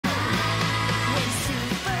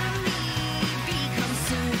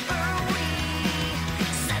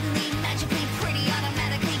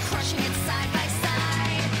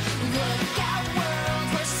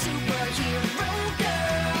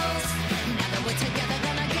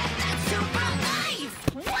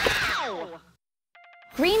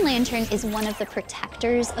Green Lantern is one of the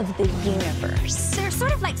protectors of the universe. They're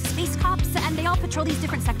sort of like space cops, and they all patrol these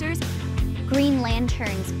different sectors. Green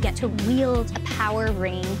Lanterns get to wield a power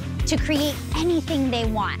ring to create anything they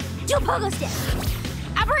want. Two pogo sticks!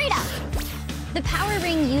 A burrito! The power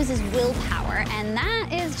ring uses willpower, and that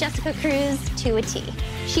is Jessica Cruz to a T.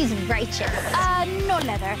 She's righteous. No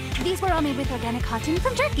leather. These were all made with organic cotton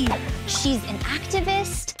from Turkey. She's an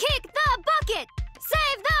activist. Kick the bucket!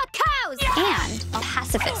 Save the cows! And a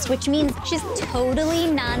pacifist, which means she's totally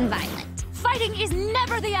non-violent. Fighting is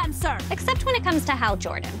never the answer! Except when it comes to Hal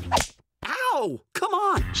Jordan. Ow! Come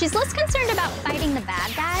on! She's less concerned about fighting the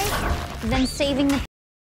bad guy than saving the...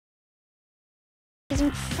 She's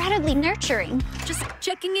incredibly nurturing. Just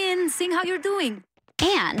checking in, seeing how you're doing.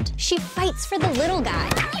 And she fights for the little guy.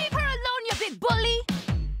 Leave her alone, you big bully!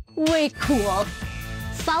 Way cool.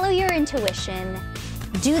 Follow your intuition,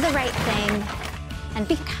 do the right thing, and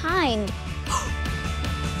be kind.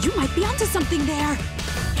 You might be onto something there.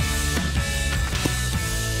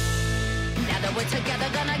 Now that we're together,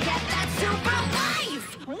 gonna get that super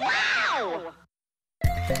life! Wow!